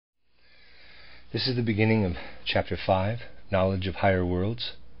This is the beginning of Chapter 5, Knowledge of Higher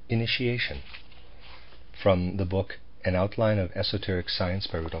Worlds, Initiation, from the book An Outline of Esoteric Science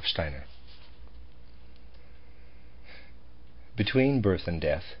by Rudolf Steiner. Between birth and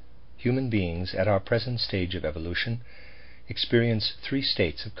death, human beings at our present stage of evolution experience three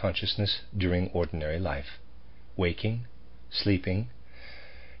states of consciousness during ordinary life: waking, sleeping,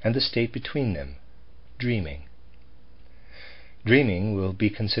 and the state between them, dreaming. Dreaming will be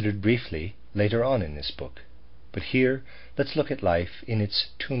considered briefly later on in this book, but here let's look at life in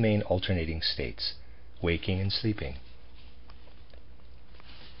its two main alternating states, waking and sleeping.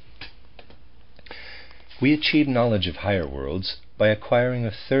 We achieve knowledge of higher worlds by acquiring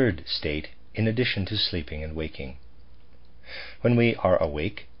a third state in addition to sleeping and waking. When we are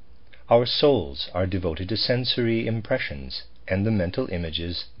awake, our souls are devoted to sensory impressions and the mental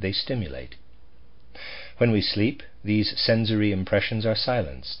images they stimulate. When we sleep, these sensory impressions are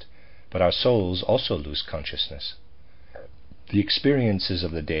silenced, but our souls also lose consciousness. The experiences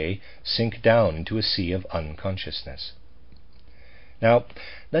of the day sink down into a sea of unconsciousness. Now,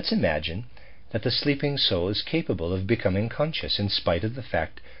 let's imagine that the sleeping soul is capable of becoming conscious in spite of the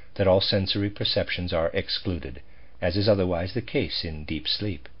fact that all sensory perceptions are excluded, as is otherwise the case in deep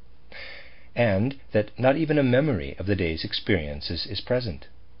sleep, and that not even a memory of the day's experiences is present.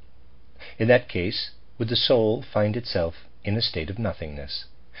 In that case, would the soul find itself in a state of nothingness?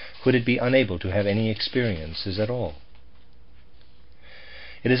 Would it be unable to have any experiences at all?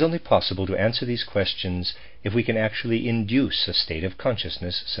 It is only possible to answer these questions if we can actually induce a state of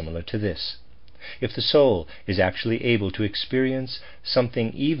consciousness similar to this, if the soul is actually able to experience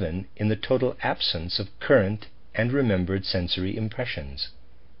something even in the total absence of current and remembered sensory impressions.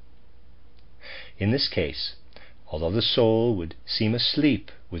 In this case, although the soul would seem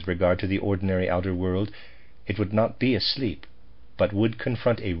asleep with regard to the ordinary outer world, it would not be asleep, but would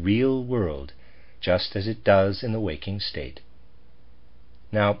confront a real world, just as it does in the waking state.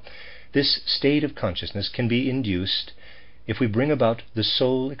 Now, this state of consciousness can be induced if we bring about the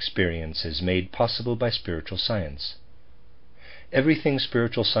soul experiences made possible by spiritual science. Everything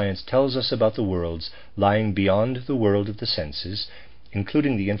spiritual science tells us about the worlds lying beyond the world of the senses,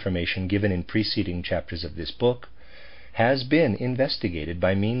 including the information given in preceding chapters of this book, has been investigated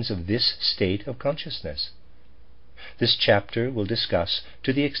by means of this state of consciousness. This chapter will discuss,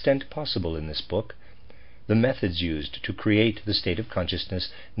 to the extent possible in this book, the methods used to create the state of consciousness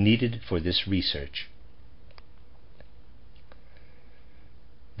needed for this research.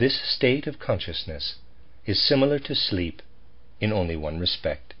 This state of consciousness is similar to sleep in only one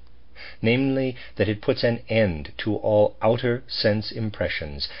respect, namely that it puts an end to all outer sense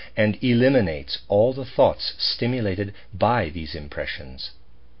impressions and eliminates all the thoughts stimulated by these impressions.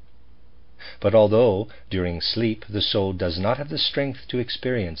 But although during sleep the soul does not have the strength to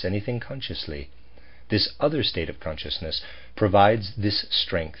experience anything consciously, this other state of consciousness provides this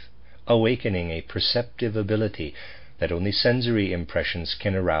strength, awakening a perceptive ability that only sensory impressions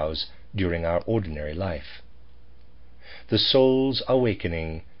can arouse during our ordinary life. The soul's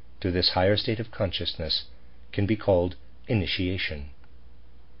awakening to this higher state of consciousness can be called initiation.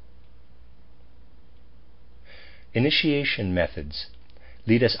 Initiation methods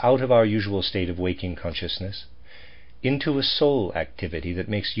lead us out of our usual state of waking consciousness into a soul activity that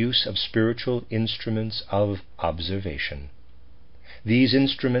makes use of spiritual instruments of observation. These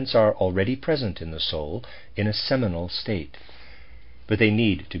instruments are already present in the soul in a seminal state, but they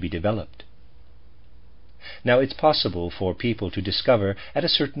need to be developed. Now, it's possible for people to discover at a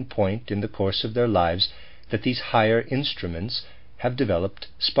certain point in the course of their lives that these higher instruments have developed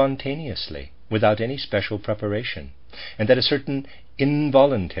spontaneously, without any special preparation, and that a certain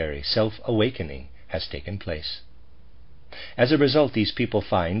involuntary self-awakening has taken place. As a result, these people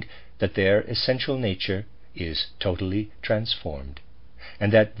find that their essential nature is totally transformed,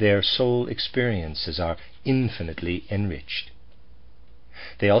 and that their soul experiences are infinitely enriched.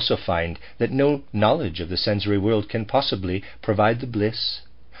 They also find that no knowledge of the sensory world can possibly provide the bliss,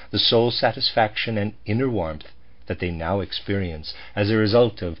 the soul satisfaction and inner warmth that they now experience as a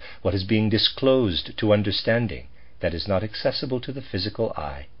result of what is being disclosed to understanding that is not accessible to the physical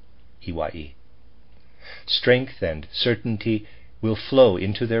eye, Iwai. Strength and certainty will flow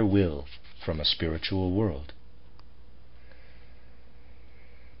into their will from a spiritual world.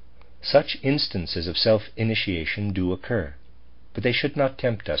 Such instances of self-initiation do occur, but they should not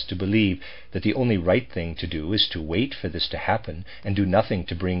tempt us to believe that the only right thing to do is to wait for this to happen and do nothing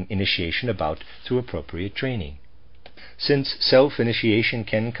to bring initiation about through appropriate training. Since self-initiation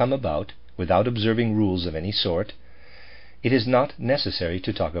can come about without observing rules of any sort, it is not necessary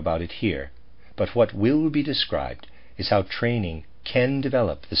to talk about it here, but what will be described is how training can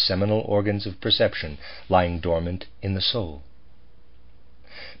develop the seminal organs of perception lying dormant in the soul.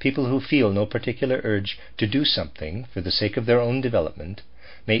 People who feel no particular urge to do something for the sake of their own development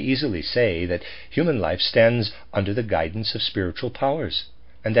may easily say that human life stands under the guidance of spiritual powers,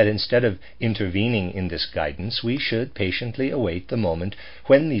 and that instead of intervening in this guidance, we should patiently await the moment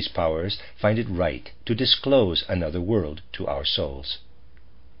when these powers find it right to disclose another world to our souls.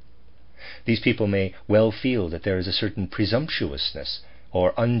 These people may well feel that there is a certain presumptuousness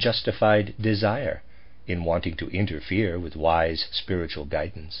or unjustified desire in wanting to interfere with wise spiritual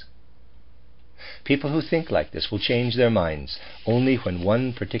guidance. People who think like this will change their minds only when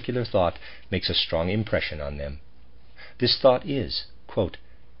one particular thought makes a strong impression on them. This thought is, quote,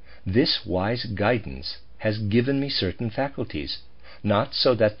 "This wise guidance has given me certain faculties, not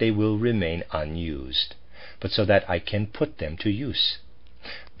so that they will remain unused, but so that I can put them to use.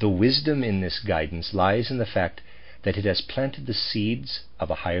 The wisdom in this guidance lies in the fact that it has planted the seeds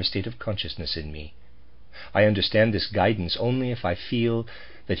of a higher state of consciousness in me. I understand this guidance only if I feel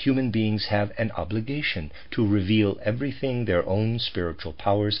that human beings have an obligation to reveal everything their own spiritual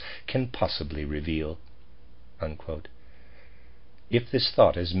powers can possibly reveal." Unquote. If this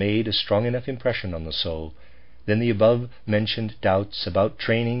thought has made a strong enough impression on the soul, then the above-mentioned doubts about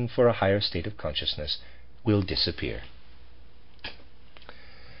training for a higher state of consciousness will disappear.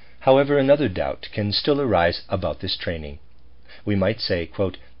 However, another doubt can still arise about this training. We might say,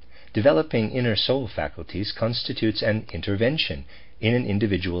 quote, "Developing inner soul faculties constitutes an intervention in an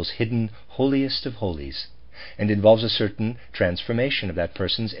individual's hidden holiest of holies, and involves a certain transformation of that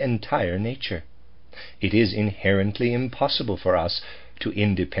person's entire nature. It is inherently impossible for us to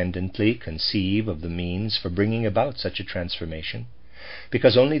independently conceive of the means for bringing about such a transformation,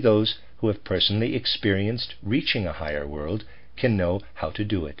 because only those who have personally experienced reaching a higher world can know how to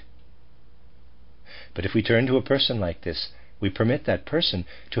do it. But if we turn to a person like this, we permit that person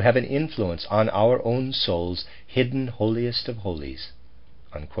to have an influence on our own soul's hidden holiest of holies."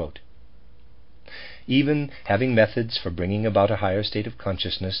 Unquote. Even having methods for bringing about a higher state of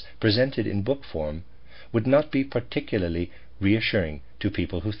consciousness presented in book form would not be particularly reassuring to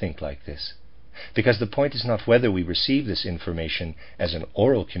people who think like this, because the point is not whether we receive this information as an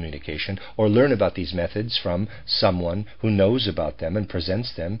oral communication or learn about these methods from someone who knows about them and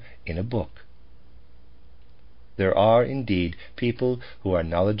presents them in a book. There are indeed people who are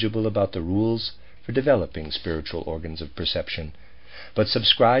knowledgeable about the rules for developing spiritual organs of perception, but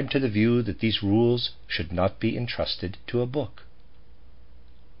subscribe to the view that these rules should not be entrusted to a book.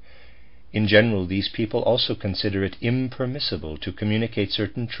 In general, these people also consider it impermissible to communicate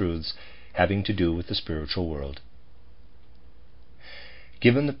certain truths having to do with the spiritual world.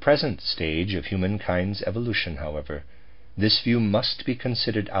 Given the present stage of humankind's evolution, however, this view must be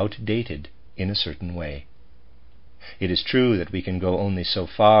considered outdated in a certain way. It is true that we can go only so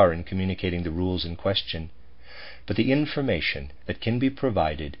far in communicating the rules in question, but the information that can be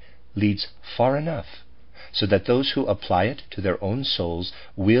provided leads far enough so that those who apply it to their own souls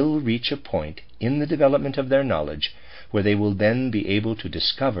will reach a point in the development of their knowledge where they will then be able to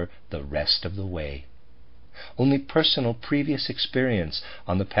discover the rest of the way. Only personal previous experience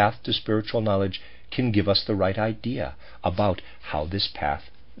on the path to spiritual knowledge can give us the right idea about how this path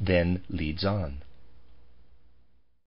then leads on.